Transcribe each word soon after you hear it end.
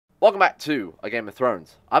Welcome back to A Game of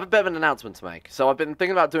Thrones. I have a bit of an announcement to make. So I've been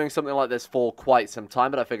thinking about doing something like this for quite some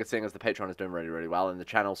time, but I figured seeing as the Patreon is doing really, really well and the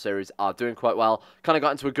channel series are doing quite well, kind of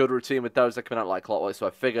got into a good routine with those that come out like clockwork, so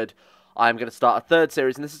I figured I'm going to start a third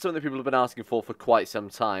series, and this is something that people have been asking for quite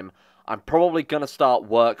some time. I'm probably going to start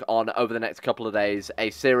work on, over the next couple of days,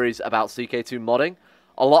 a series about CK2 modding.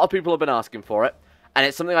 A lot of people have been asking for it. And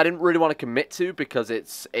it's something I didn't really want to commit to because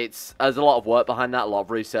there's a lot of work behind that, a lot of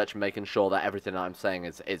research, and making sure that everything that I'm saying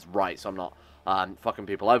is right, so I'm not fucking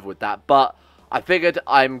people over with that. But I figured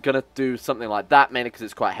I'm going to do something like that, mainly because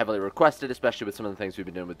it's quite heavily requested, especially with some of the things we've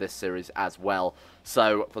been doing with this series as well.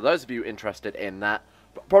 So for those of you interested in that,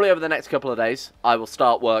 probably over the next couple of days, I will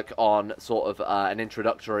start work on sort of an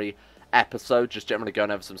introductory episode, just generally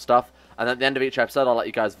going over some stuff. And at the end of each episode, I'll let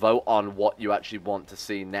you guys vote on what you actually want to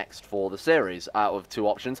see next for the series out of two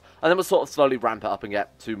options. And then we'll sort of slowly ramp it up and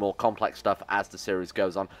get to more complex stuff as the series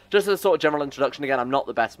goes on. Just as a sort of general introduction, again, I'm not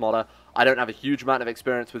the best modder. I don't have a huge amount of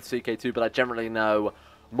experience with CK2, but I generally know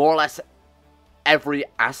more or less every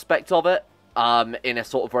aspect of it in a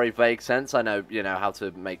sort of very vague sense. I know, how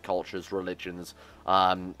to make cultures, religions,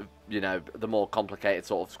 the more complicated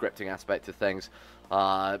sort of scripting aspect of things.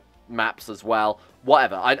 Maps as well,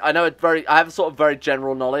 whatever. I know I have a sort of very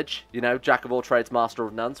general knowledge, jack of all trades, master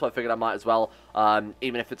of none, so I figured I might as well,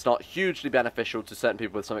 even if it's not hugely beneficial to certain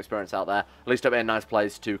people with some experience out there, at least it'll be a nice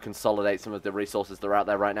place to consolidate some of the resources that are out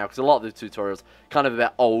there right now, because a lot of the tutorials kind of a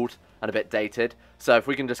bit old and a bit dated, so if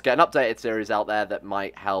we can just get an updated series out there that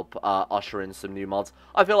might help usher in some new mods,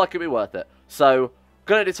 I feel like it'd be worth it. So,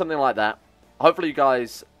 gonna do something like that. Hopefully you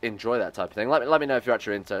guys enjoy that type of thing. Let me know if you're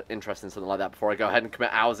actually interested in something like that before I go ahead and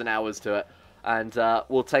commit hours and hours to it. And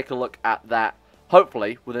we'll take a look at that,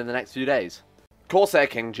 hopefully, within the next few days.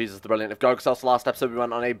 Corsair-King, Jesus the Brilliant of Gogossos. Last episode we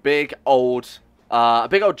went on a big old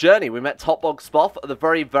journey. We met Topbog Spoff at the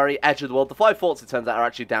very, very edge of the world. The five forts, it turns out, are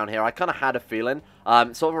actually down here. I kind of had a feeling.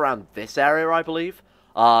 Sort of around this area, I believe.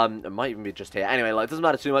 It might even be just here. Anyway, it doesn't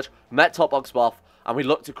matter too much. Met Topbog Spoff. And we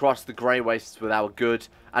looked across the grey wastes with our good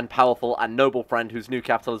and powerful and noble friend whose new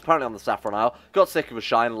capital is apparently on the Saffron Isle. Got sick of a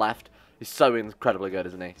shine, left. He's so incredibly good,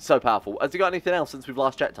 isn't he? So powerful. Has he got anything else since we've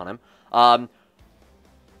last checked on him?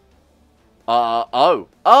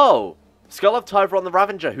 Oh! Skull of Tyron the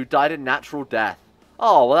Ravager, who died a natural death.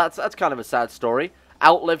 Oh, well, that's kind of a sad story.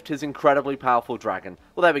 Outlived his incredibly powerful dragon.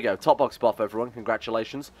 Well, there we go. Topbog Spoff, everyone.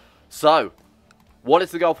 Congratulations. So, what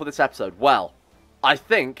is the goal for this episode? Well, I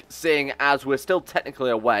think, seeing as we're still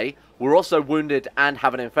technically away, we're also wounded and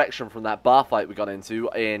have an infection from that bar fight we got into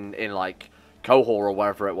in like, Cohor or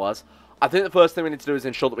wherever it was. I think the first thing we need to do is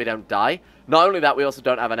ensure that we don't die. Not only that, we also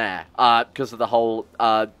don't have an heir, because of the whole,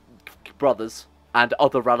 brothers and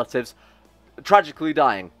other relatives tragically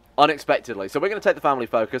dying, unexpectedly. So we're going to take the family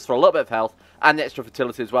focus for a little bit of health and the extra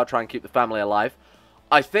fertility as well, try and keep the family alive.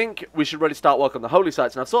 I think we should really start work on the holy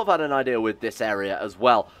sites, and I've sort of had an idea with this area as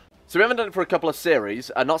well. So we haven't done it for a couple of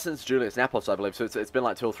series, not since Julius Nepos, I believe, so it's been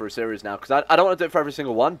like 2 or 3 series now, because I don't want to do it for every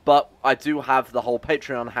single one, but I do have the whole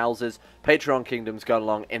Patreon houses, Patreon kingdoms going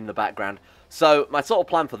along in the background. So my sort of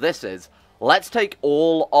plan for this is, let's take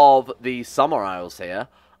all of the Summer Isles here,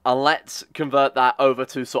 and let's convert that over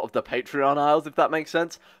to sort of the Patreon Isles, if that makes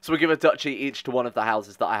sense. So we'll give a duchy each to one of the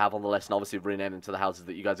houses that I have on the list, and obviously rename them to the houses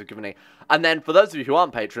that you guys have given me. And then, for those of you who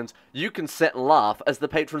aren't patrons, you can sit and laugh as the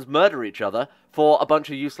patrons murder each other for a bunch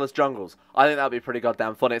of useless jungles. I think that would be pretty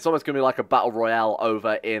goddamn funny. It's almost going to be like a battle royale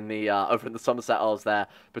over in the Somerset Isles there,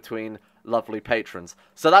 between lovely patrons.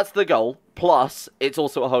 So that's the goal, plus it's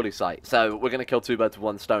also a holy site. So we're going to kill 2 birds with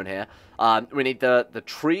 1 stone here. We need the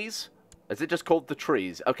trees. Is it just called the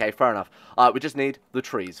trees? Okay, fair enough. We just need the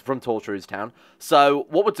trees from Torture's Town. So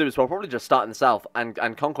what we'll do is we'll probably just start in the south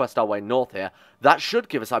and conquest our way north here. That should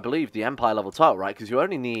give us, I believe, the Empire level title, right? Because you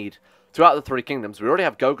only need 2 out of the 3 kingdoms. We already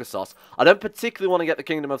have Gogossos. I don't particularly want to get the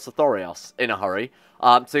kingdom of Sothoryos in a hurry,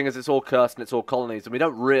 seeing as it's all cursed and it's all colonies, and we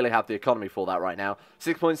don't really have the economy for that right now.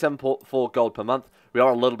 6.74 gold per month. We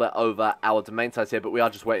are a little bit over our domain size here, but we are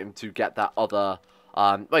just waiting to get that other...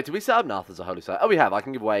 wait, did we set up Narth as a holy site? Oh, we have. I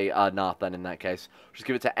can give away Narth then in that case. Just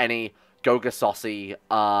give it to any Gogossosi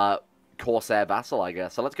Corsair vassal, I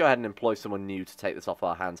guess. So let's go ahead and employ someone new to take this off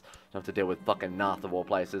our hands. Don't have to deal with fucking Narth of all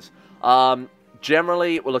places.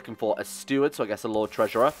 Generally, we're looking for a steward, so I guess a Lord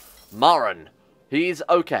Treasurer. Marin. He's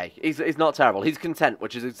okay. He's not terrible. He's content,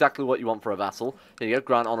 which is exactly what you want for a vassal. Here you go,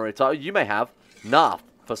 grant honorary title. You may have Narth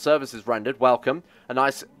for services rendered. Welcome. A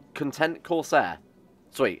nice content Corsair.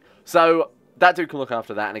 Sweet. So... that dude can look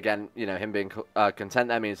after that, and again, him being content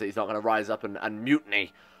there means that he's not going to rise up and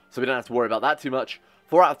mutiny, so we don't have to worry about that too much.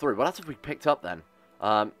 4 out of 3. What else have we picked up then?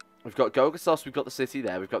 We've got Gogossos, we've got the city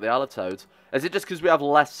there, we've got the Isle of Toads. Is it just because we have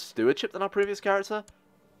less stewardship than our previous character?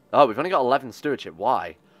 Oh, we've only got 11 stewardship.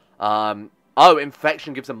 Why? Oh,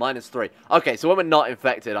 infection gives a -3. Okay, so when we're not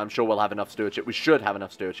infected, I'm sure we'll have enough stewardship. We should have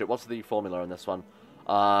enough stewardship. What's the formula on this one?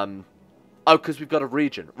 Oh, because we've got a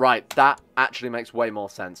region. Right, that actually makes way more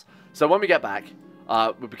sense. So when we get back,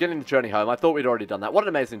 we're beginning the journey home. I thought we'd already done that. What an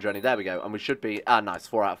amazing journey. There we go. And we should be... nice.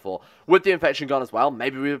 4 out of 4. With the infection gone as well,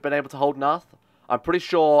 maybe we've been able to hold Narth. I'm pretty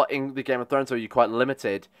sure in the Game of Thrones, you're quite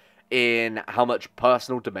limited in how much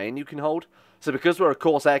personal domain you can hold. So because we're a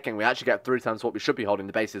Corsair-King, we actually get 3 times what we should be holding.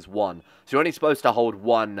 The base is 1. So you're only supposed to hold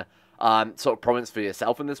 1 sort of province for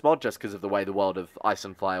yourself in this mod, just because of the way the world of Ice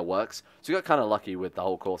and Fire works. So you got kind of lucky with the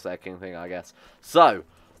whole Corsair-King thing, I guess. So,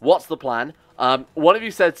 what's the plan? One of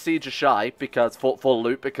you said Siege Ashai, because for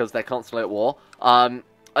loot, because they're constantly at war.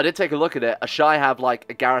 I did take a look at it. Ashai have, like,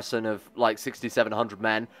 a garrison of, like, 6,700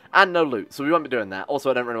 men, and no loot, so we won't be doing that. Also,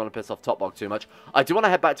 I don't really want to piss off Topbog too much. I do want to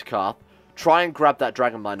head back to Karth, try and grab that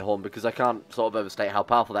Dragonbind horn, because I can't sort of overstate how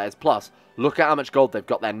powerful that is. Plus, look at how much gold they've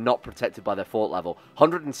got there, not protected by their fort level.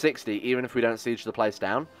 160, even if we don't siege the place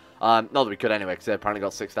down. Not that we could anyway, because they've apparently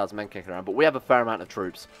got 6,000 men kicking around, but we have a fair amount of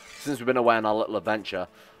troops, since we've been away on our little adventure.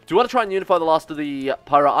 Do you want to try and unify the last of the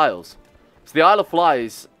Pirate Isles? So the Isle of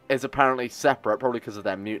Flies is apparently separate, probably because of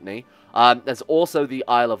their mutiny. There's also the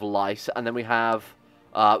Isle of Lice, and then we have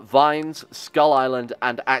Vines, Skull Island,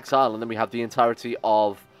 and Axe Island. Then we have the entirety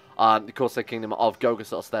of the Corsair Kingdom of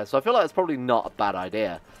Gogossos there. So I feel like it's probably not a bad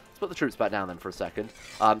idea. Let's put the troops back down then for a second.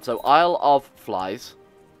 So Isle of Flies,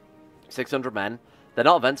 600 men. They're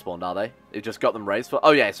not event spawned, are they? He just got them raised for...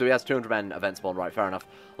 Oh yeah, so he has 200 men event spawned, right, fair enough.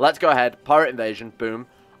 Let's go ahead, pirate invasion, boom.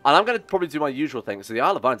 And I'm going to probably do my usual thing. So the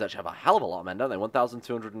Isle of Vines actually have a hell of a lot of men, don't they?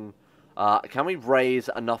 1,200 and... can we raise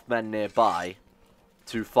enough men nearby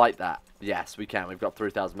to fight that? Yes, we can. We've got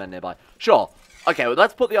 3,000 men nearby. Sure. Okay, well,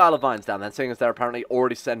 let's put the Isle of Vines down then, seeing as they're apparently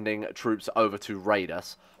already sending troops over to raid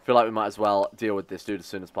us. I feel like we might as well deal with this dude as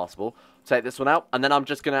soon as possible. Take this one out, and then I'm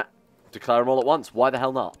just going to declare them all at once. Why the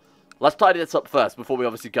hell not? Let's tidy this up first before we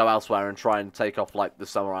obviously go elsewhere and try and take off, like, the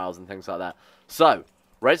Summer Isles and things like that. So,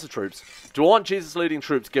 raise the troops. Do I want Jesus leading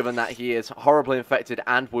troops given that he is horribly infected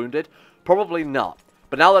and wounded? Probably not.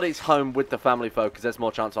 But now that he's home with the family focus, there's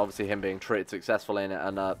more chance, obviously, him being treated successfully in it,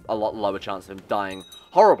 and a lot lower chance of him dying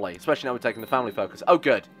horribly, especially now we're taking the family focus. Oh,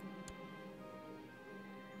 good.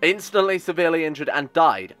 Instantly severely injured and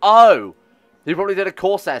died. Oh! He probably did a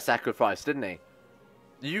Corsair sacrifice, didn't he?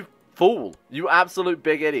 You fool. You absolute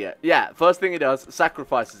big idiot. Yeah, first thing he does,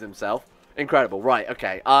 sacrifices himself. Incredible. Right,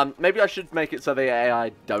 okay. Maybe I should make it so the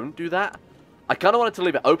AI don't do that. I kind of wanted to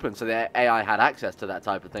leave it open so the AI had access to that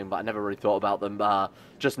type of thing, but I never really thought about them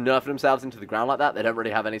just nerfing themselves into the ground like that. They don't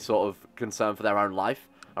really have any sort of concern for their own life.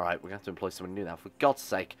 Alright, we're going to have to employ someone new now, for God's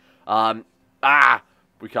sake.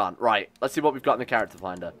 We can't. Right, let's see what we've got in the character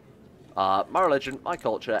finder. My religion, my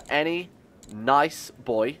culture, any nice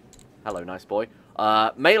boy. Hello, nice boy.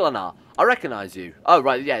 Melanar, I recognize you. Oh,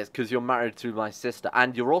 right, yeah, it's because you're married to my sister,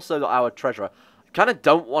 and you're also our treasurer. Kind of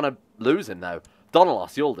don't want to lose him, though.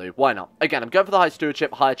 Donalos, you'll do. Why not? Again, I'm going for the high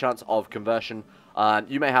stewardship, higher chance of conversion.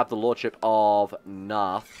 You may have the lordship of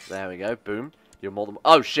Narth. There we go. Boom. You're more than...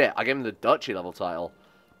 Oh, shit. I gave him the duchy level title.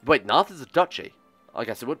 Wait, Narth is a duchy? I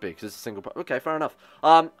guess it would be, because it's a single... Okay, fair enough.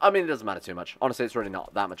 I mean, it doesn't matter too much. Honestly, it's really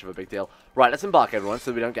not that much of a big deal. Right, let's embark, everyone,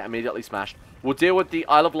 so we don't get immediately smashed. We'll deal with the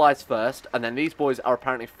Isle of Lice first, and then these boys are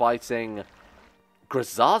apparently fighting...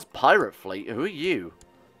 Grazar's pirate fleet? Who are you?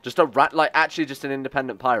 Just a rat... Like, actually just an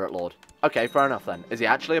independent pirate lord. Okay, fair enough then. Is he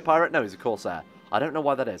actually a pirate? No, he's a Corsair. I don't know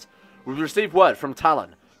why that is. We've received word from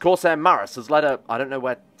Talon. Corsair Maris has led a... I don't know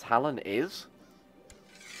where Talon is.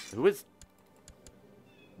 Who is...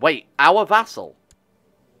 Wait, our vassal?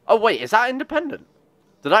 Oh, wait, is that independent?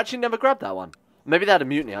 Did I actually never grab that one? Maybe they had a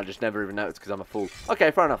mutiny, I just never even noticed because I'm a fool.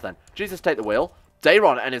 Okay, fair enough then. Jesus, take the wheel.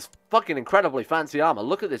 Dayron and his fucking incredibly fancy armor.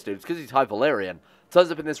 Look at this dude. It's because he's high Valyrian.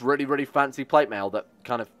 Turns up in this really, really fancy plate mail that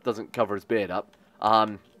kind of doesn't cover his beard up.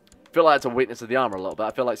 I feel like it's a weakness of the armor a little bit.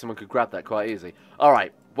 I feel like someone could grab that quite easy.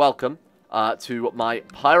 Alright, welcome to my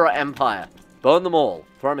Pirate Empire. Burn them all.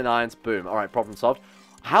 Throw them in irons. Boom. Alright, problem solved.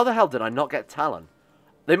 How the hell did I not get Talon?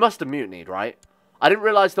 They must have mutinied, right? I didn't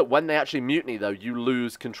realize that when they actually mutiny, though, you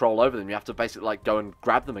lose control over them. You have to basically, like, go and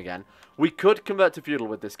grab them again. We could convert to feudal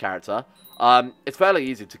with this character. It's fairly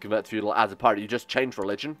easy to convert to feudal as a pirate. You just change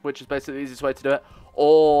religion, which is basically the easiest way to do it.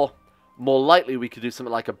 Or... more likely, we could do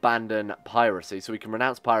something like abandon piracy, so we can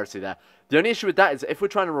renounce piracy there. The only issue with that is if we're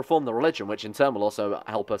trying to reform the religion, which in turn will also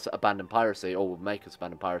help us abandon piracy, or will make us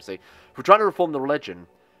abandon piracy, if we're trying to reform the religion,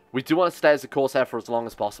 we do want to stay as a Corsair for as long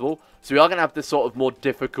as possible, so we are going to have this sort of more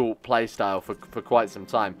difficult playstyle for quite some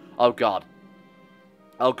time. Oh god.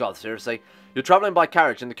 Oh god, seriously? You're travelling by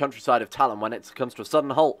carriage in the countryside of Talon when it comes to a sudden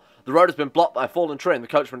halt. The road has been blocked by a fallen tree, and the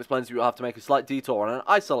coachman explains you will have to make a slight detour on an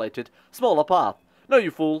isolated, smaller path. No,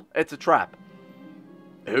 you fool. It's a trap.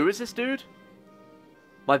 Who is this dude?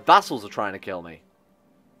 My vassals are trying to kill me.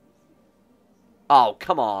 Oh,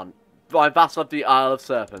 come on. My vassal of the Isle of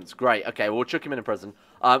Serpents. Great. Okay, we'll chuck him in prison.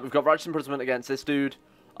 We've got righteous imprisonment against this dude.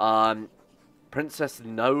 Princess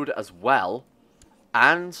Node as well.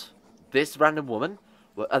 And this random woman.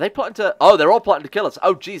 Are they plotting to... Oh, they're all plotting to kill us.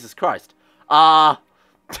 Oh, Jesus Christ. Right,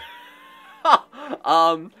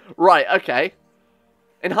 okay.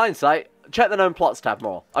 In hindsight, check the known plots tab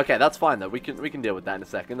more. Okay, that's fine though. We can deal with that in a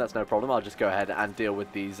second. That's no problem. I'll just go ahead and deal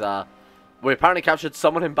with these. We apparently captured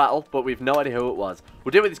someone in battle, but we've no idea who it was.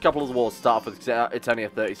 We'll deal with these couple of wars to start off with, because it's only a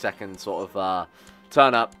 30-second sort of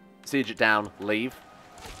turn up, siege it down, leave.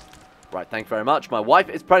 Right, thank you very much. My wife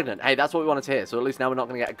is pregnant. Hey, that's what we wanted to hear. So at least now we're not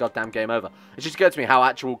going to get a goddamn game over. It just occurred to me how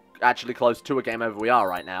actually close to a game over we are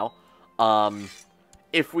right now.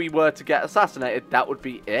 If we were to get assassinated, that would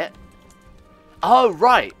be it. Oh,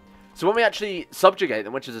 right. So when we actually subjugate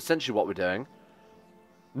them, which is essentially what we're doing,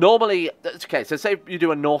 normally, okay, so say you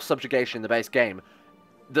do a Norse subjugation in the base game,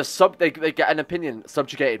 they get an opinion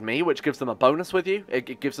subjugated me, which gives them a bonus with you.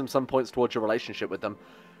 It gives them some points towards your relationship with them.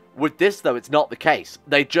 With this, though, it's not the case.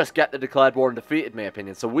 They just get the declared war and defeated me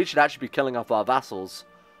opinion. So we should actually be killing off our vassals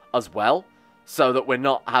as well, so that we're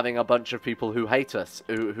not having a bunch of people who hate us,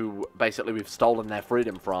 who basically we've stolen their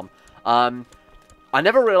freedom from. I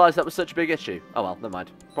never realised that was such a big issue. Oh well, never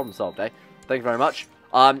mind. Problem solved, eh? Thank you very much.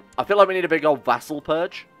 I feel like we need a big old vassal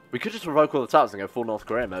purge. We could just revoke all the titles and go full North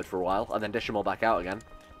Korea mode for a while, and then dish them all back out again.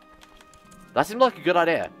 That seemed like a good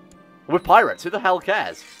idea. We're pirates. Who the hell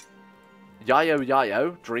cares?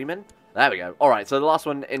 Yayo, dreaming? There we go. Alright, so the last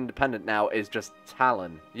one independent now is just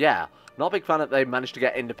Talon. Yeah. Not a big fan that they managed to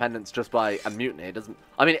get independence just by a mutiny. It doesn't...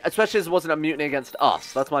 I mean, especially as it wasn't a mutiny against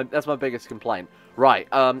us. That's my biggest complaint. Right,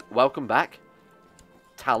 welcome back.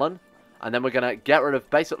 Talon. And then we're going to get rid of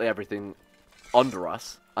basically everything under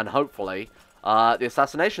us. And hopefully, the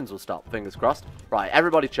assassinations will stop. Fingers crossed. Right,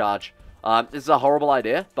 everybody charge. This is a horrible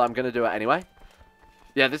idea, but I'm going to do it anyway.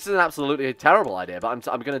 Yeah, this is an absolutely terrible idea, but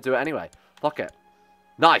I'm going to do it anyway. Fuck it.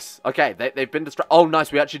 Nice. Okay, they've been distracted. Oh,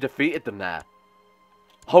 nice. We actually defeated them there.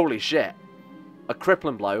 Holy shit. A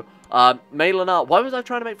crippling blow. Malinar, why was I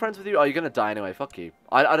trying to make friends with you? Oh, you're going to die anyway. Fuck you.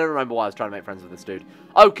 I don't remember why I was trying to make friends with this dude.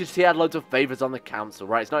 Oh, because he had loads of favors on the council.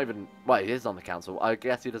 Right, it's not even... Well, he is on the council. I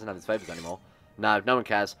guess he doesn't have his favors anymore. No one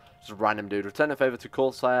cares. Just a random dude. Return a favor to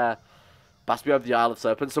Corsair. Basby over the Isle of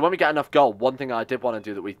Serpents. So when we get enough gold, one thing I did want to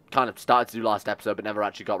do that we kind of started to do last episode but never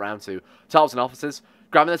actually got around to. Titles and officers.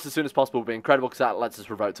 Grabbing this as soon as possible would be incredible because that lets us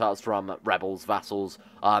revoke titles from rebels, vassals,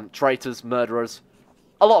 traitors, murderers.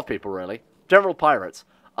 A lot of people, really. General pirates.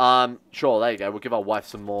 Sure, there you go. We'll give our wife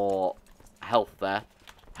some more health there.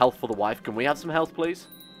 Health for the wife. Can we have some health, please?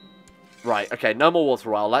 Right, okay. No more wars for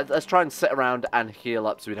a while. Let's try and sit around and heal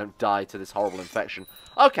up so we don't die to this horrible infection.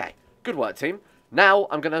 Okay. Good work, team. Now,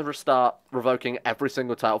 I'm going to restart revoking every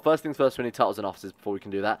single title. First things first, we need titles and officers before we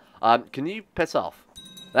can do that. Can you piss off?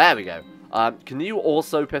 There we go. Can you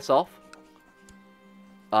also piss off?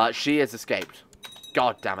 She has escaped.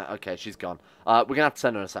 God damn it. Okay, she's gone. We're going to have to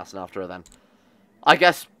send an assassin after her then. I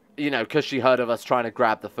guess, you know, because she heard of us trying to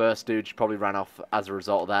grab the first dude, she probably ran off as a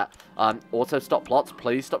result of that. Auto stop plots.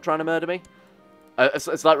 Please stop trying to murder me.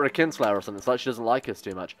 It's like we're a kinslayer or something. It's like she doesn't like us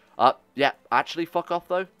too much. Yeah, actually, fuck off,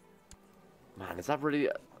 though. Man, is that really...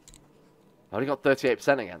 I only got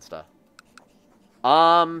 38% against her.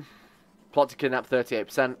 Plot to kidnap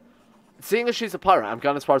 38%. Seeing as she's a pirate, I'm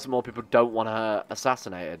kind of surprised that more people don't want her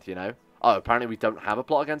assassinated, you know? Oh, apparently we don't have a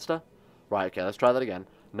plot against her? Right, okay, let's try that again.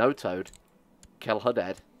 No Toad. Kill her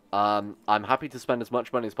dead. I'm happy to spend as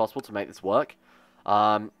much money as possible to make this work.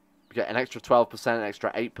 Get an extra 12%, an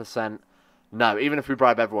extra 8%. No, even if we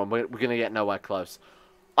bribe everyone, we're going to get nowhere close.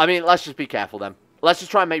 I mean, let's just be careful then. Let's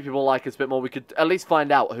just try and make people like us a bit more. We could at least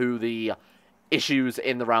find out who the issues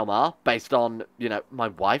in the realm are, based on, you know, my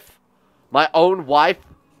wife. My own wife?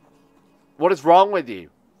 What is wrong with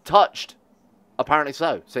you? Touched. Apparently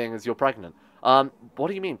so, seeing as you're pregnant. What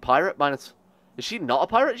do you mean, pirate? Minus... Is she not a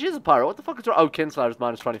pirate? She is a pirate. What the fuck is wrong? Oh, Kinslayer is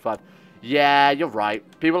minus 25. Yeah, you're right.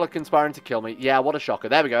 People are conspiring to kill me. Yeah, what a shocker.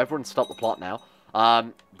 There we go. Everyone stop the plot now.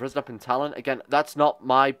 Risen up in Talon. Again, that's not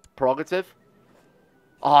my prerogative.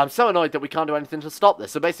 Oh, I'm so annoyed that we can't do anything to stop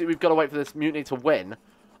this. So basically, we've got to wait for this mutiny to win,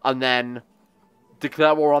 and then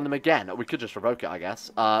declare war on them again. We could just revoke it, I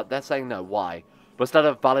guess. They're saying no. Why? But instead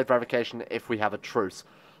of valid revocation, if we have a truce.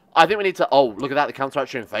 I think we need to... Oh, look at that. The council are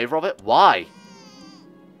actually in favour of it. Why?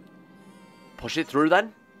 Push it through,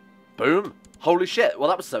 then. Boom. Holy shit. Well,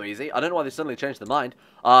 that was so easy. I don't know why they suddenly changed their mind.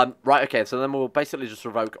 Right, okay, so then we'll basically just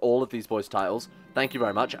revoke all of these boys' titles. Thank you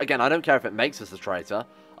very much. Again, I don't care if it makes us a traitor,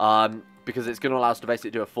 because it's going to allow us to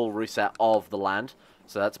basically do a full reset of the land.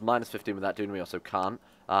 So that's minus 15 with that doing. We also can't.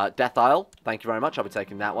 Death Isle, thank you very much. I'll be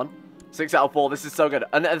taking that one. 6 out of 4. This is so good.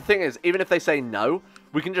 And the thing is, even if they say no,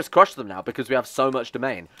 we can just crush them now because we have so much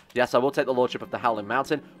domain. Yes, I will take the Lordship of the Howling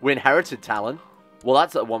Mountain. We inherited Talon. Well,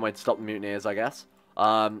 that's one way to stop the mutineers, I guess.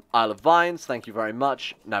 Isle of Vines, thank you very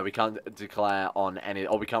much. No, we can't declare on any,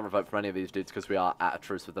 or we can't revoke from any of these dudes because we are at a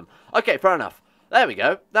truce with them. Okay, fair enough. There we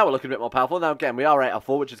go. Now we're looking a bit more powerful. Now, again, we are 8 out of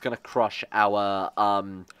 4, which is going to crush our,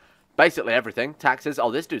 basically everything. Taxes.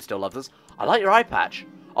 Oh, this dude still loves us. I like your eye patch.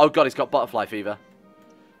 Oh, God, he's got butterfly fever.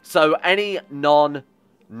 So, any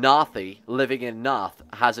non-Narthi living in Narth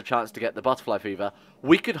has a chance to get the butterfly fever.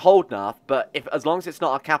 We could hold Narth, but as long as it's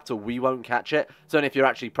not our capital, we won't catch it. It's only if you're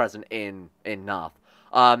actually present in Narth.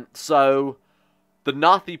 So, the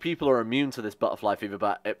Narthi people are immune to this butterfly fever,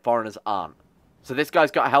 but foreigners aren't. So this guy's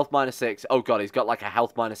got a health minus 6. Oh god, he's got like a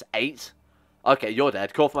health minus 8. Okay, you're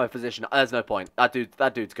dead. Call for my physician. There's no point. That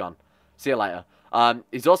dude's gone. See you later.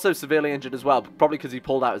 He's also severely injured as well, probably because he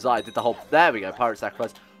pulled out his eye. Did the whole... There we go, pirate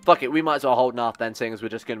sacrifice. Fuck it, we might as well hold Narth then, seeing as we're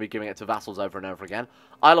just going to be giving it to vassals over and over again.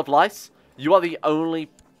 Isle of Lice, you are the only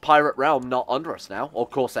pirate realm not under us now. Or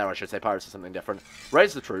Corsair, I should say. Pirates are something different.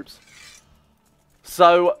 Raise the troops.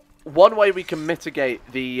 So... one way we can mitigate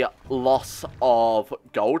the loss of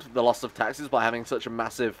gold, the loss of taxes, by having such a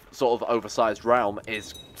massive, sort of oversized realm,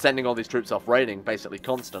 is sending all these troops off raiding, basically,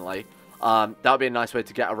 constantly. That would be a nice way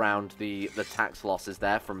to get around the tax losses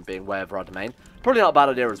there from being way over our domain. Probably not a bad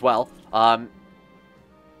idea as well.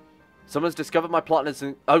 Someone's discovered my plot and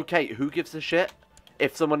is... Okay, who gives a shit?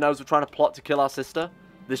 If someone knows we're trying to plot to kill our sister,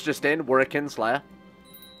 this just in, we're a kinslayer.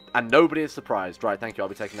 And nobody is surprised. Right, thank you, I'll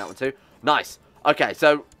be taking that one too. Nice. Okay,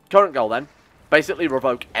 so... current goal then, basically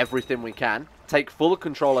revoke everything we can, take full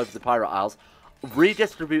control over the Pirate Isles,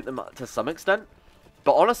 redistribute them to some extent,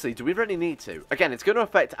 but honestly, do we really need to? Again, it's going to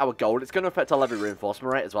affect our gold, it's going to affect our levy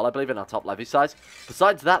reinforcement rate as well, I believe, in our top levy size.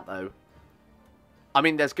 Besides that, though, I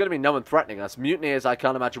mean, there's going to be no one threatening us. Mutineers, I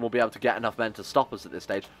can't imagine, will be able to get enough men to stop us at this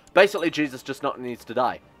stage. Basically, Jesus just not needs to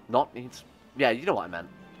die. Not needs... yeah, you know what I meant.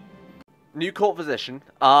 New court physician.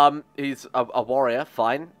 He's a warrior,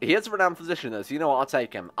 fine. He is a renowned physician, though, so you know what, I'll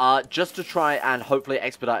take him. Just to try and hopefully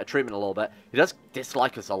expedite a treatment a little bit. He does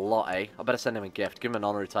dislike us a lot, eh? I better send him a gift. Give him an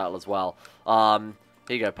honorary title as well.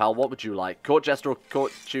 Here you go, pal. What would you like? Court jester or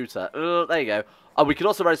court tutor? There you go. We could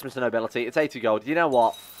also raise him to nobility. It's 80 gold. You know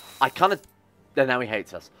what? I kind of... and now he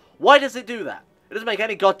hates us. Why does it do that? It doesn't make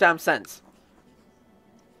any goddamn sense.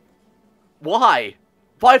 Why?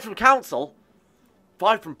 Fired from council?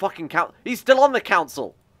 Fired from fucking council. He's still on the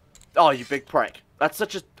council. Oh, you big prick. That's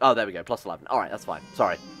such a... oh, there we go. Plus 11. Alright, that's fine.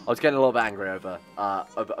 Sorry. I was getting a little bit angry over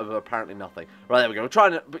apparently nothing. Right, there we go. We're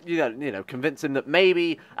trying to, you know, convince him that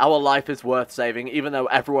maybe our life is worth saving, even though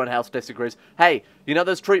everyone else disagrees. Hey, you know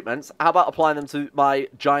those treatments? How about applying them to my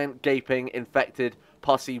giant, gaping, infected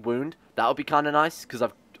pussy wound? That would be kind of nice, because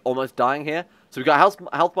I'm almost dying here. So we've got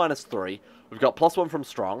health minus 3. We've got +1 from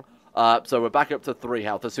strong. So we're back up to 3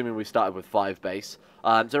 health, assuming we started with 5 base.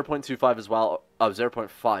 0.25 as well. Oh,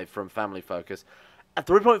 0.5 from family focus. At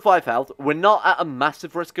 3.5 health, we're not at a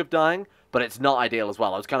massive risk of dying, but it's not ideal as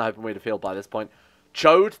well. I was kind of hoping we'd have healed by this point.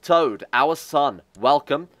 Choad Toad, our son.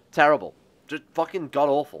 Welcome. Terrible. Just fucking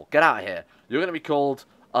god-awful. Get out of here. You're going to be called,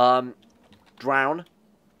 Drown.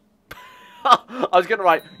 I was going to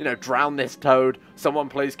write, you know, drown this toad. Someone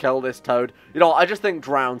please kill this toad. You know, I just think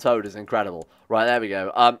drown toad is incredible. Right, there we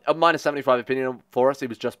go. A minus 75 opinion for us. He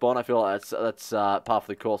was just born. I feel like that's part of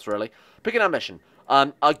the course, really. Pick an ambition.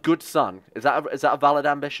 A good son. Is that a valid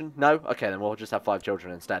ambition? No? Okay, then we'll just have 5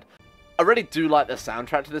 children instead. I really do like the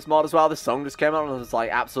soundtrack to this mod as well. This song just came out and I was like,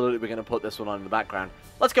 absolutely, we're going to put this one on in the background.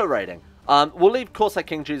 Let's go raiding. We'll leave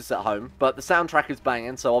Corsair-King Jesus at home, but the soundtrack is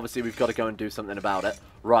banging, so obviously we've got to go and do something about it.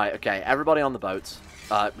 Right, okay, everybody on the boats.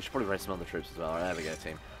 We should probably raise some other troops as well. Right, there we go,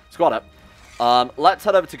 team. Squad up. Let's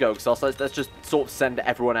head over to Gogossos. Let's just sort of send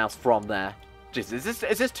everyone else from there. Jesus,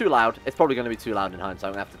 is this too loud? It's probably going to be too loud in hindsight.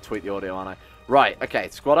 I'm going to have to tweak the audio, aren't I? Right, okay,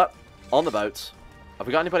 squad up. On the boats. Have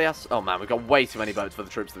we got anybody else? Oh, man, we've got way too many boats for the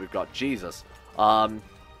troops that we've got. Jesus.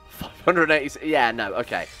 580... yeah, no,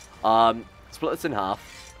 okay. Split this in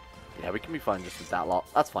half. Yeah, we can be fine just with that lot.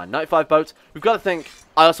 That's fine. 95 boats. We've got to think...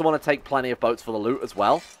 I also want to take plenty of boats for the loot as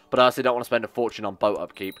well. But I also don't want to spend a fortune on boat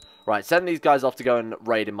upkeep. Right, send these guys off to go and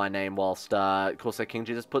raid in my name whilst Corsair-King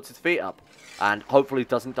Jesus puts his feet up. And hopefully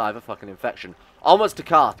doesn't die of a fucking infection. Almost to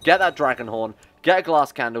Karth. Get that dragon horn. Get a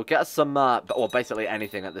glass candle. Get us some... well, basically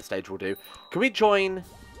anything at this stage will do. Can we join...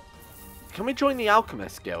 can we join the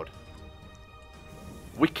Alchemist Guild?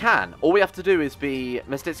 We can. All we have to do is be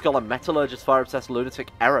Mystic Scholar, Metallurgist, Fire-Obsessed, Lunatic,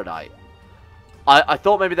 Erudite. I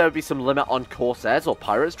thought maybe there would be some limit on Corsairs or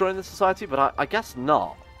Pirates joining the society, but I guess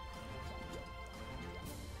not.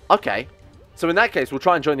 Okay. So in that case, we'll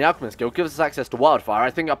try and join the Alchemist Guild. Gives us access to Wildfire.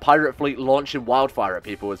 I think a pirate fleet launching Wildfire at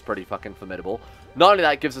people is pretty fucking formidable. Not only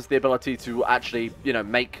that, it gives us the ability to actually, you know,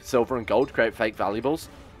 make silver and gold, create fake valuables.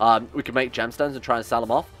 We can make gemstones and try and sell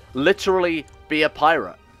them off. Literally be a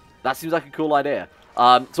pirate. That seems like a cool idea.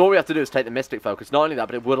 So all we have to do is take the Mystic Focus. Not only that,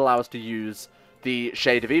 but it would allow us to use the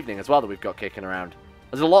Shade of Evening as well that we've got kicking around.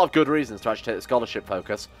 There's a lot of good reasons to actually take the Scholarship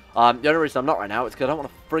Focus. The only reason I'm not right now is because I don't want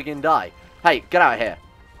to friggin' die. Hey, get out of here.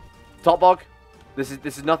 Topbog, this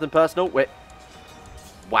is nothing personal. Wait.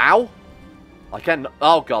 Wow. I can...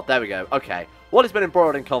 Oh, God, there we go. Okay. What has been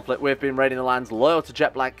embroiled in conflict, we've been raiding the lands loyal to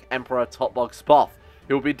Jet Black Emperor Topbog Spoff,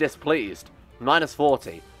 who will be displeased. Minus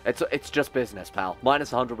 40. It's just business, pal.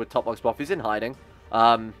 Minus 100 with Topbog Spoff. He's in hiding.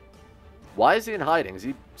 Why is he in hiding? Is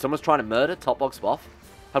he... Someone's trying to murder Topbog Spoff?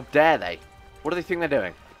 How dare they? What do they think they're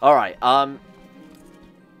doing? Alright,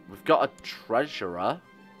 we've got a treasurer.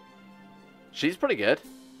 She's pretty good.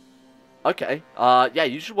 Okay. Yeah,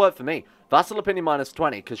 you should work for me. Vassal opinion minus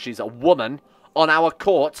 20, because she's a woman on our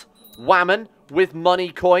court. Whammon with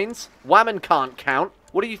money coins. Whammon can't count.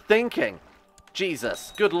 What are you thinking?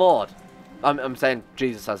 Jesus. Good lord. I'm saying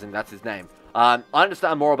Jesus as in that's his name. I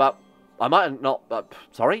understand more about... I might not...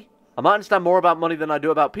 sorry? I might understand more about money than I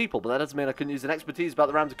do about people, but that doesn't mean I couldn't use an expertise about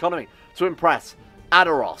the realm's economy to impress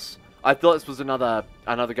Adaros. I thought this was another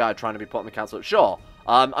guy trying to be put on the council. Sure.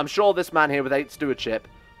 I'm sure this man here with 8 stewardship,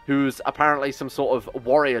 who's apparently some sort of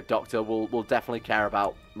warrior doctor, will definitely care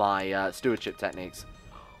about my stewardship techniques.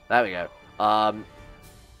 There we go.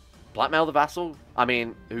 Blackmail the vassal? I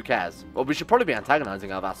mean, who cares? Well, we should probably be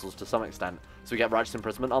antagonizing our vassals to some extent, so we get righteous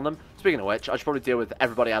imprisonment on them. Speaking of which, I should probably deal with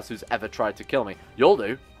everybody else who's ever tried to kill me. You'll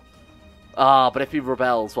do. But if he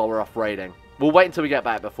rebels while we're off raiding, we'll wait until we get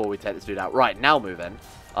back before we take this dude out. Right, now move in.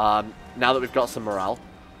 Now that we've got some morale.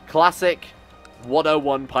 Classic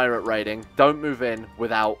 101 pirate raiding. Don't move in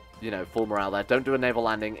without, you know, full morale there. Don't do a naval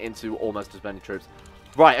landing into almost as many troops.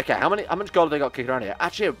 Right, okay, how much gold have they got kicking around here?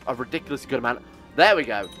 Actually, a ridiculously good amount. There we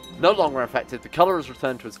go. No longer affected. The colour has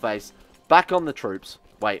returned to his face. Back on the troops.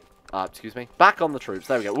 Wait, excuse me. Back on the troops.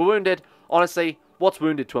 There we go. We're wounded. Honestly, what's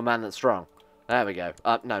wounded to a man that's strong? There we go.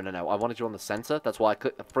 No. I wanted you on the center. That's why I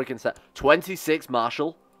clicked the freaking set. 26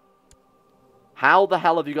 Marshal? How the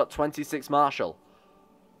hell have you got 26 Marshal?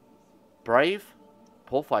 Brave?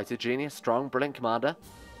 Poor fighter. Genius. Strong. Brilliant commander.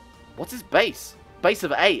 What's his base? Base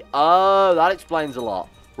of 8. Oh, that explains a lot.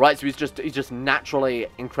 Right, so he's just naturally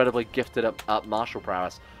incredibly gifted at martial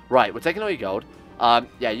prowess. Right, we're taking all your gold.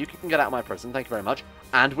 Yeah, you can get out of my prison. Thank you very much.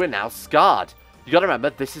 And we're now scarred. You gotta remember,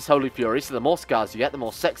 this is Holy Fury, so the more scars you get, the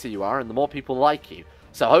more sexy you are, and the more people like you.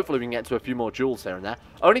 So hopefully we can get to a few more jewels here and there.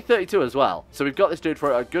 Only 32 as well. So we've got this dude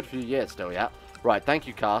for a good few years still, yeah? Right, thank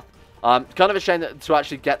you, Karth. Kind of a shame that to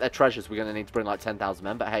actually get their treasures, we're going to need to bring like 10,000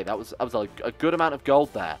 men. But hey, that was a good amount of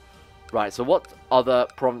gold there. Right, so what other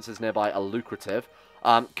provinces nearby are lucrative?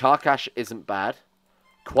 Karkash isn't bad.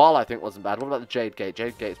 Qual, I think, wasn't bad. What about the Jade Gate?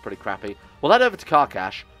 Jade Gate is pretty crappy. We'll head over to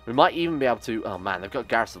Karkash. We might even be able to... Oh, man, they've got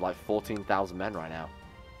garrisons of like 14,000 men right now.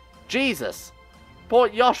 Jesus!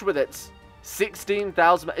 Port Yosh with its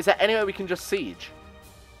 16,000 men. Is there any way we can just siege?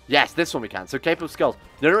 Yes, this one we can. So, Cape of Skulls.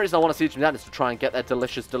 The only reason I want to siege them down is to try and get their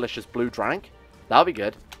delicious, delicious blue drank. That would be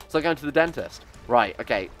good. It's like going to the dentist. Right,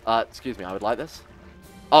 okay. Excuse me, I would like this.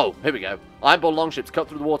 Oh, here we go. Ironborn longships cut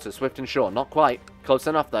through the water, swift and sure. Not quite. Close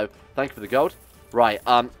enough, though. Thank you for the gold. Right,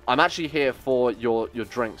 I'm actually here for your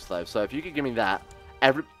drinks, though. So if you could give me that.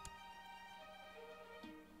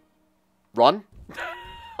 Run?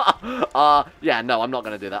 Yeah, no, I'm not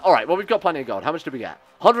going to do that. Alright, well, we've got plenty of gold. How much did we get?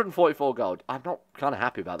 144 gold. I'm not kind of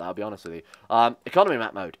happy about that, I'll be honest with you. Economy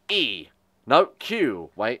map mode. E. No, Q.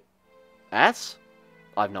 Wait. S?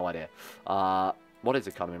 I have no idea. What is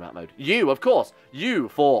economy map mode? U, of course. U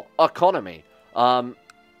for economy. I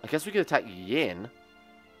guess we could attack Yin.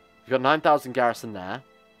 We've got 9,000 garrison there.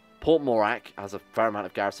 Port Morak has a fair amount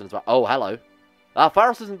of garrison as well. Oh, hello.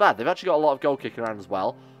 Pharos isn't bad. They've actually got a lot of gold kicking around as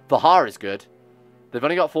well. Vahar is good. They've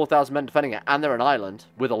only got 4,000 men defending it, and they're an island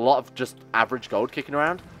with a lot of just average gold kicking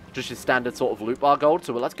around. Just your standard sort of loot bar gold.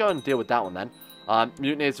 So let's go and deal with that one then.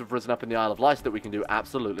 Mutineers have risen up in the Isle of Lice that we can do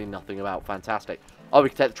absolutely nothing about. Fantastic. Oh, we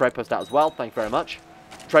can take the trade post out as well. Thank you very much.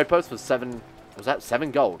 Trade post was 7... Was that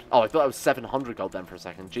 7 gold? Oh, I thought that was 700 gold then for a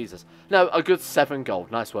second. Jesus. No, a good 7 gold.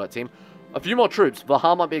 Nice work, team. A few more troops.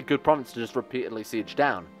 Vahar might be a good province to just repeatedly siege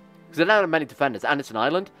down. Because they don't have many defenders, and it's an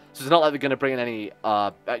island. So it's not like they're going to bring in any,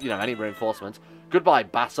 any reinforcements. Goodbye,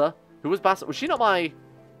 Bassa. Who was Bassa? Was she not my...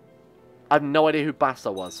 I have no idea who Bassa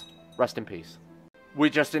was. Rest in peace. We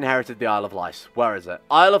just inherited the Isle of Lice. Where is it?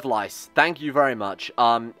 Isle of Lice. Thank you very much.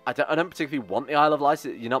 I don't particularly want the Isle of Lice.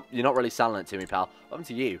 You're not really selling it to me, pal. What happened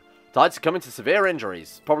to you? Died succumbing to severe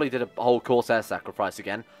injuries. Probably did a whole Corsair sacrifice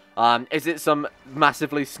again. Is it some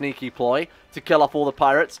massively sneaky ploy to kill off all the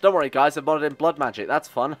pirates? Don't worry, guys. I've modded in blood magic. That's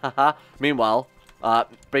fun. Haha. Meanwhile,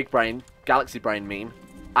 big brain, galaxy brain meme.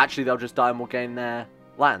 Actually, they'll just die and we'll gain their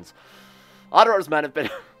lands. Adaros men have been...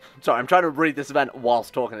 Sorry, I'm trying to read this event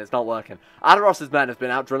whilst talking. It's not working. Adaros' men have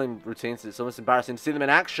been out drilling routines. It's almost embarrassing to see them in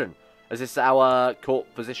action. Is this our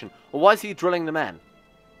court position? Well, why is he drilling the men?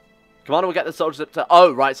 Commander will get the soldiers up to...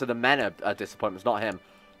 Oh, right, so the men are disappointments, not him.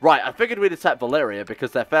 Right, I figured we'd attack Valyria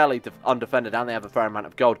because they're fairly undefended and they have a fair amount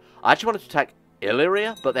of gold. I actually wanted to attack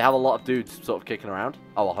Illyria, but they have a lot of dudes sort of kicking around.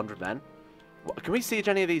 Oh, 100 men. Can we siege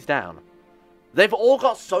any of these down? They've all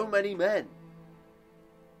got so many men.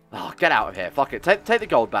 Oh, get out of here. Fuck it. Take the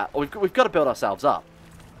gold back. We've got to build ourselves up.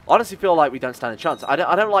 I honestly feel like we don't stand a chance. I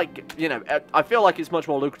don't like, you know, I feel like it's much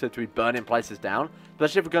more lucrative to be burning places down,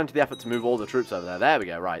 especially if we're going to the effort to move all the troops over there. There we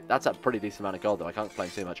go, right. That's a pretty decent amount of gold, though. I can't complain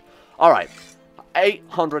too much. All right.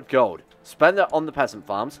 800 gold. Spend it on the peasant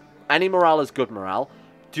farms. Any morale is good morale.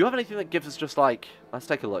 Do you have anything that gives us just like... Let's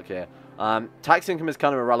take a look here. Tax income is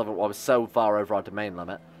kind of irrelevant while we're so far over our domain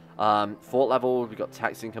limit. Fort level, we've got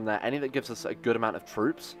tax income there. Any that gives us a good amount of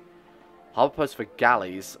troops. Harbour post for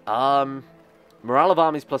galleys. Morale of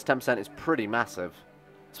armies plus 10% is pretty massive.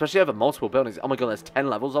 Especially over multiple buildings. Oh my god, there's 10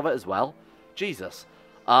 levels of it as well. Jesus.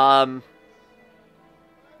 Yeah,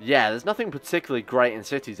 there's nothing particularly great in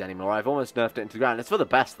cities anymore. I've almost nerfed it into the ground. It's for the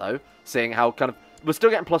best, though. Seeing how kind of... We're still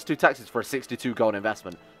getting plus 2 taxes for a 62 gold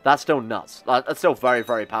investment. That's still nuts. That's still very,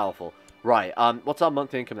 very powerful. Right, what's our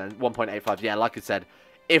monthly income then? 1.85. Yeah, like I said,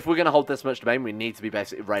 if we're going to hold this much domain, we need to be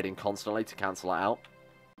basically raiding constantly to cancel it out.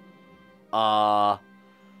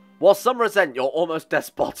 While some resent your almost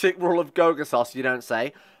despotic rule of Gogossos, you don't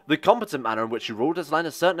say, the competent manner in which you ruled has lent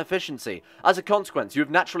a certain efficiency. As a consequence, you have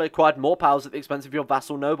naturally acquired more powers at the expense of your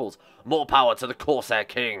vassal nobles. More power to the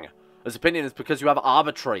Corsair-King. His opinion is because you have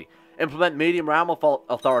arbitrary. Implement medium realm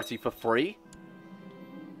authority for free.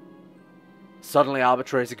 Suddenly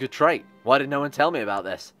arbitrary is a good trait. Why did no one tell me about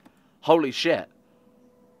this? Holy shit.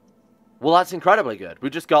 Well, that's incredibly good. We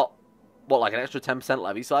just got... What, like an extra 10%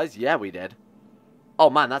 levy size? Yeah, we did. Oh,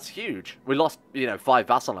 man, that's huge. We lost, you know, 5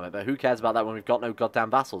 vassal limit, but who cares about that when we've got no goddamn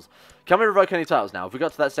vassals? Can we revoke any titles now? Have we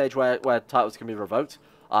got to that stage where titles can be revoked?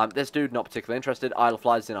 This dude, not particularly interested. Isle of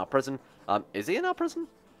Flies in our prison. Is he in our prison?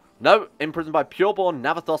 No, imprisoned by pureborn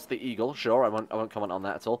Navathos the Eagle. Sure, I won't comment on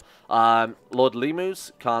that at all. Lord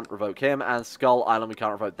Lemus, can't revoke him. And Skull Island, we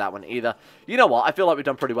can't revoke that one either. You know what? I feel like we've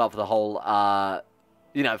done pretty well for the whole,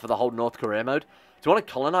 you know, for the whole North Korea mode. Do you want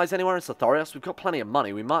to colonize anywhere in Sothoryos? We've got plenty of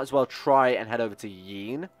money. We might as well try and head over to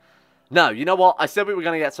Yin. No, you know what? I said we were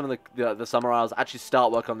going to get some of the Summer Isles, actually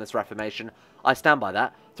start work on this Reformation. I stand by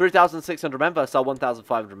that. 3,600 men versus our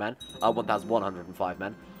 1,500 men. 1,105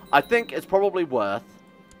 men. I think it's probably worth...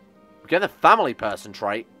 We're getting the family person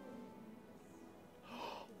trait.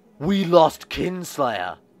 We lost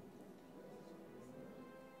Kinslayer.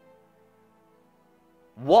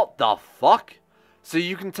 What the fuck? So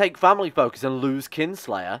you can take family focus and lose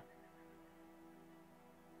Kinslayer?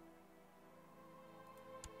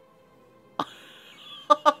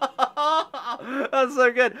 That's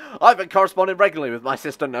so good. I've been corresponding regularly with my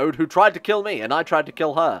sister Node, who tried to kill me, and I tried to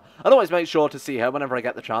kill her. I'd always make sure to see her whenever I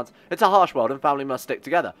get the chance. It's a harsh world, and family must stick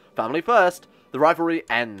together. Family first. The rivalry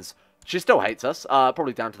ends. She still hates us,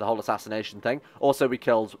 probably down to the whole assassination thing. Also, we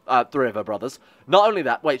killed 3 of her brothers. Not only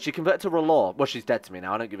that, wait, she converted to R'hllor. Well, she's dead to me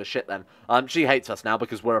now, I don't give a shit then. She hates us now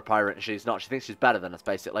because we're a pirate and she's not. She thinks she's better than us,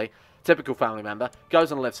 basically. Typical family member.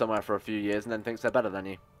 Goes and lives somewhere for a few years and then thinks they're better than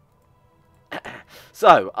you.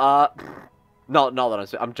 So, not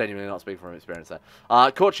that I'm genuinely not speaking from experience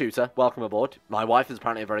there. Court tutor, welcome aboard. My wife is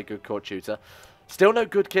apparently a very good court tutor. Still no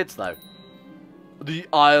good kids, though. The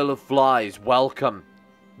Isle of Flies, welcome.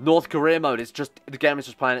 North Korea mode, it's just, the game is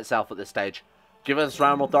just playing itself at this stage. Giving us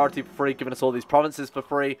realm authority for free, giving us all these provinces for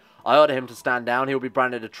free. I order him to stand down, he'll be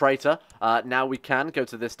branded a traitor. Now we can go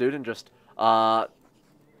to this dude and just,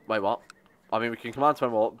 wait, what? I mean, we can command to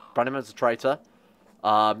him, well, brand him as a traitor.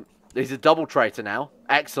 He's a double traitor now,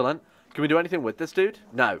 excellent. Can we do anything with this dude?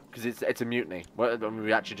 No, because it's a mutiny.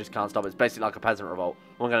 We actually just can't stop it. It's basically like a peasant revolt.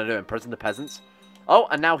 What am I going to do, imprison the peasants? Oh,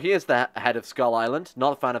 and now he is the head of Skull Island,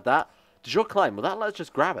 not a fan of that. Does your claim? Will that let us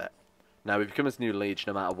just grab it? No, we become his new liege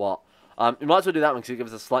no matter what. We might as well do that one because it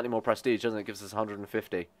gives us slightly more prestige, doesn't it? It gives us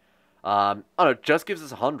 150. Oh no, it just gives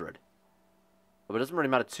us 100. But it doesn't really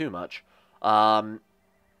matter too much.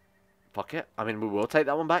 Fuck it. I mean, we will take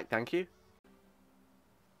that one back, thank you.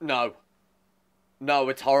 No. No,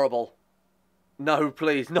 it's horrible. No,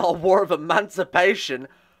 please, not a war of emancipation.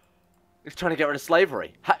 He's trying to get rid of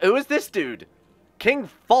slavery. Who is this dude? King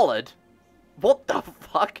Follard? What the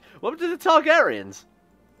fuck? What happened to the Targaryens?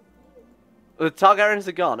 The Targaryens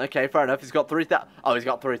are gone. Okay, fair enough. He's got 3,000. Oh, he's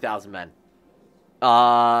got 3,000 men.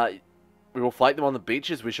 We will fight them on the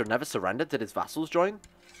beaches. We should never surrender. Did his vassals join?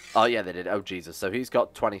 Oh, yeah, they did. Oh, Jesus. So he's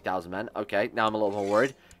got 20,000 men. Okay, now I'm a little more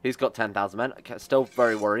worried. He's got 10,000 men. Okay, still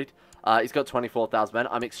very worried. He's got 24,000 men.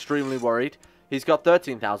 I'm extremely worried. He's got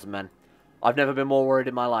 13,000 men. I've never been more worried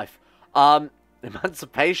in my life.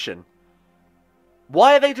 Emancipation.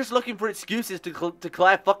 Why are they just looking for excuses to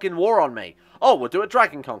declare fucking war on me? Oh, we'll do a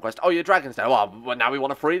dragon conquest. Oh, you're dragons now. Oh, well, now we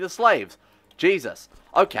want to free the slaves. Jesus.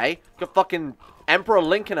 Okay, got fucking Emperor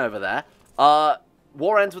Lincoln over there.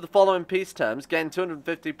 War ends with the following peace terms. Gain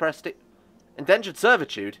 250 prestige. Indentured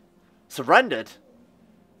servitude. Surrendered.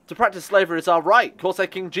 To practice slavery is our right. Corsair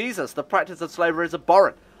King Jesus. The practice of slavery is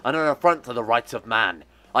abhorrent and an affront to the rights of man.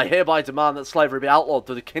 I hereby demand that slavery be outlawed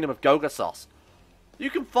through the kingdom of Gogossos. You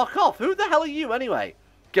can fuck off. Who the hell are you anyway?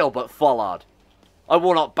 Gilbert Follard. I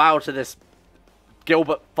will not bow to this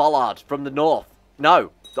Gilbert Follard from the north.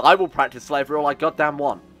 No, I will practice slavery all I goddamn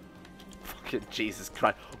want. Fucking Jesus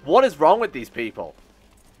Christ. What is wrong with these people?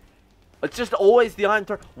 It's just always the Iron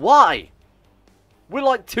Throne. Why? We're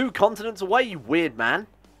like 2 continents away, you weird man.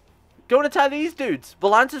 Go and attack these dudes.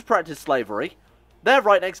 Volantis practice slavery. They're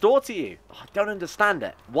right next door to you. Oh, I don't understand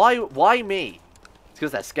it. Why me? It's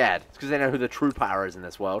because they're scared. It's because they know who the true power is in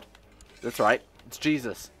this world. That's right. It's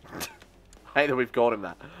Jesus. I hate that we've called him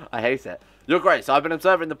that. I hate it. Your Grace, I've been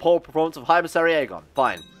observing the poor performance of High Emissary Aegon.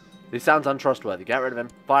 Fine. He sounds untrustworthy. Get rid of him.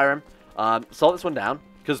 Fire him. Slow this one down.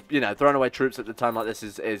 Because, you know, throwing away troops at a time like this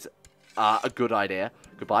is a good idea.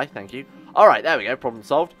 Goodbye. Thank you. Alright, there we go. Problem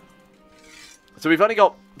solved. So we've only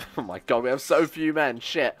got... Oh my god, we have so few men.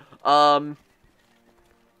 Shit.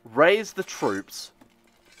 Raise the troops.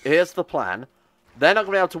 Here's the plan. They're not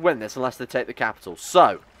going to be able to win this unless they take the capital.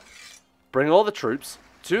 So, bring all the troops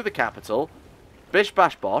to the capital. Bish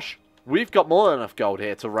bash bosh. We've got more than enough gold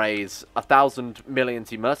here to raise 1,000 million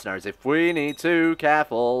mercenaries if we need to.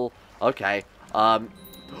 Careful. Okay.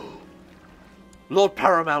 Lord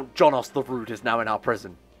Paramount Jonos the Rude is now in our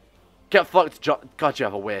prison. Get fucked, John. God, you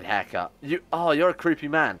have a weird haircut. Oh, you're a creepy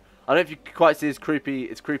man. I don't know if you can quite see his creepy.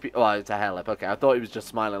 It's creepy. Oh, it's a hair lip. Okay, I thought he was just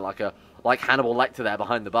smiling like Hannibal Lecter there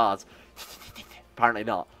behind the bars. Apparently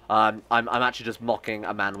not. I'm actually just mocking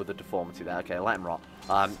a man with a deformity there. Okay, let him rot.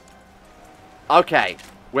 Okay,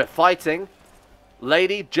 we're fighting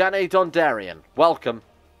Lady Janne Dondarrion. Welcome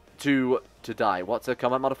to die. What's her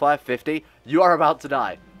combat modifier? 50. You are about to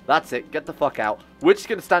die. That's it. Get the fuck out. We're just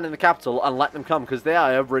going to stand in the capital and let them come because they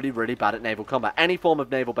are really, really bad at naval combat. Any form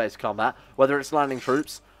of naval-based combat, whether it's landing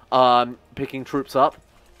troops, picking troops up,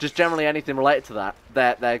 just generally anything related to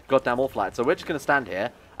that, they're goddamn awful at. So we're just going to stand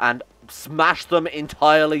here and smash them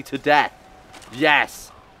entirely to death.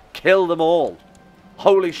 Yes. Kill them all.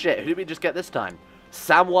 Holy shit. Who did we just get this time?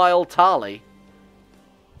 Samwile Tarly.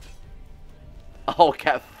 Oh,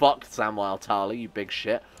 get fucked, Samwile Tarly, you big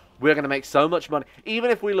shit. We're going to make so much money.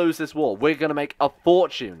 Even if we lose this war, we're going to make a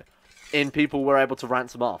fortune in people we're able to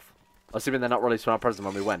ransom off. Assuming they're not released from our prison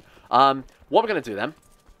when we win. What we're going to do then...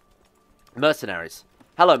 Mercenaries.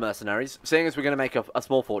 Hello, mercenaries. Seeing as we're going to make a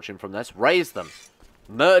small fortune from this, raise them.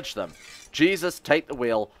 Merge them. Jesus, take the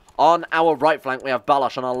wheel. On our right flank, we have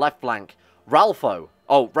Balash. On our left flank, Ralpho.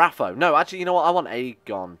 Oh, Raffo. No, actually, you know what? I want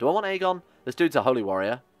Aegon. Do I want Aegon? This dude's a holy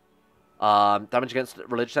warrior. Damage against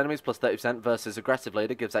religious enemies plus 30% versus aggressive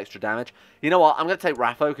leader gives extra damage. You know what? I'm going to take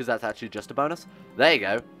Raffo because that's actually just a bonus. There you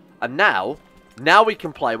go. And now we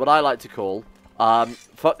can play what I like to call...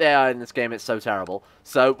 fuck the AI in this game, it's so terrible.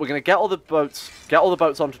 So we're going to get all the boats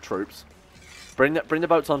onto troops. Bring the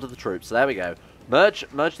boats onto the troops. So there we go. Merge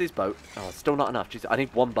these boats. Oh, it's still not enough. Jeez, I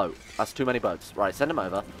need one boat. That's too many boats. Right, send them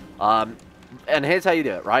over. And here's how you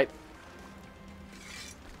do it, right?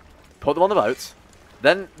 Put them on the boats.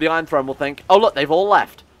 Then the Iron Throne will think, oh look, they've all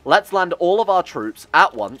left. Let's land all of our troops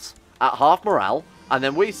at once, at half morale, and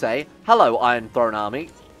then we say, hello, Iron Throne army.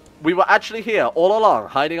 We were actually here all along,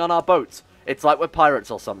 hiding on our boats. It's like we're pirates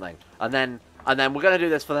or something. And then we're going to do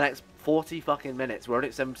this for the next 40 fucking minutes. We're only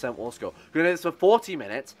at 7% war score. We're going to do this for 40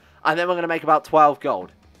 minutes, and then we're going to make about 12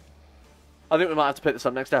 gold. I think we might have to pick this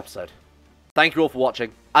up next episode. Thank you all for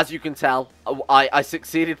watching. As you can tell, I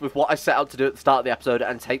succeeded with what I set out to do at the start of the episode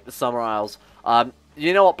and take the Summer Isles.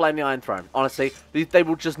 You know what? Blame the Iron Throne. Honestly, they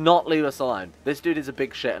will just not leave us alone. This dude is a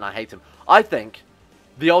big shit and I hate him. I think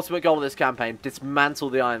the ultimate goal of this campaign, dismantle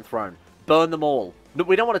the Iron Throne. Burn them all. No,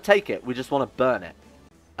 we don't want to take it. We just want to burn it.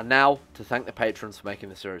 And now, to thank the patrons for making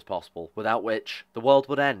this series possible, without which the world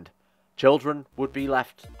would end. children would be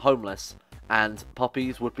left homeless, and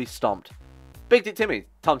puppies would be stomped. Big Dick Timmy,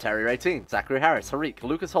 Tom Terrier 18, Zachary Harris, Harik,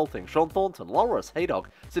 Lucas Holting, Sean Thornton, Walrus, Haydog,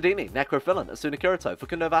 Sidini, Necrophilan, Asuna Kirito,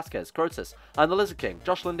 Facundo Vasquez, Crotus, and the Lizard King,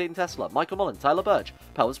 Josh Lundeen Tesla, Michael Mullen, Tyler Burge,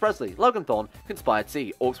 Pelvis Presley, Logan Thorne, Conspired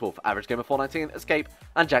C, Orcswolf, Average Gamer 419, Escape,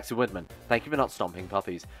 and Jackson Widman. Thank you for not stomping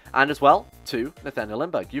puppies. And as well to Nathaniel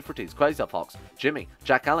Lindbergh, Euphrates, Quasar Fox, Jimmy,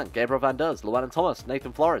 Jack Allen, Gabriel Van Ders, Llewellyn Thomas,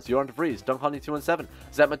 Nathan Flores, Joran DeVries, Don Honey 217,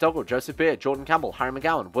 Zet McDougall, Joseph Beard, Jordan Campbell, Harry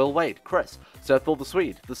McGowan, Will Wade, Chris, Sirthball the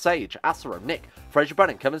Swede, The Sage, Asero, Nick, Fraser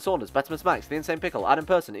Brennan, Kevin Saunders, Betimus Max, The Insane Pickle, Adam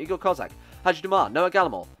Person, Igor Kozak, Haji Dumar, Noah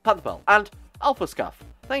Gallimore, Panther Pearl, and Alpha Scuff.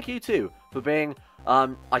 Thank you too for being,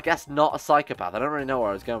 I guess not a psychopath. I don't really know where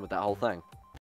I was going with that whole thing.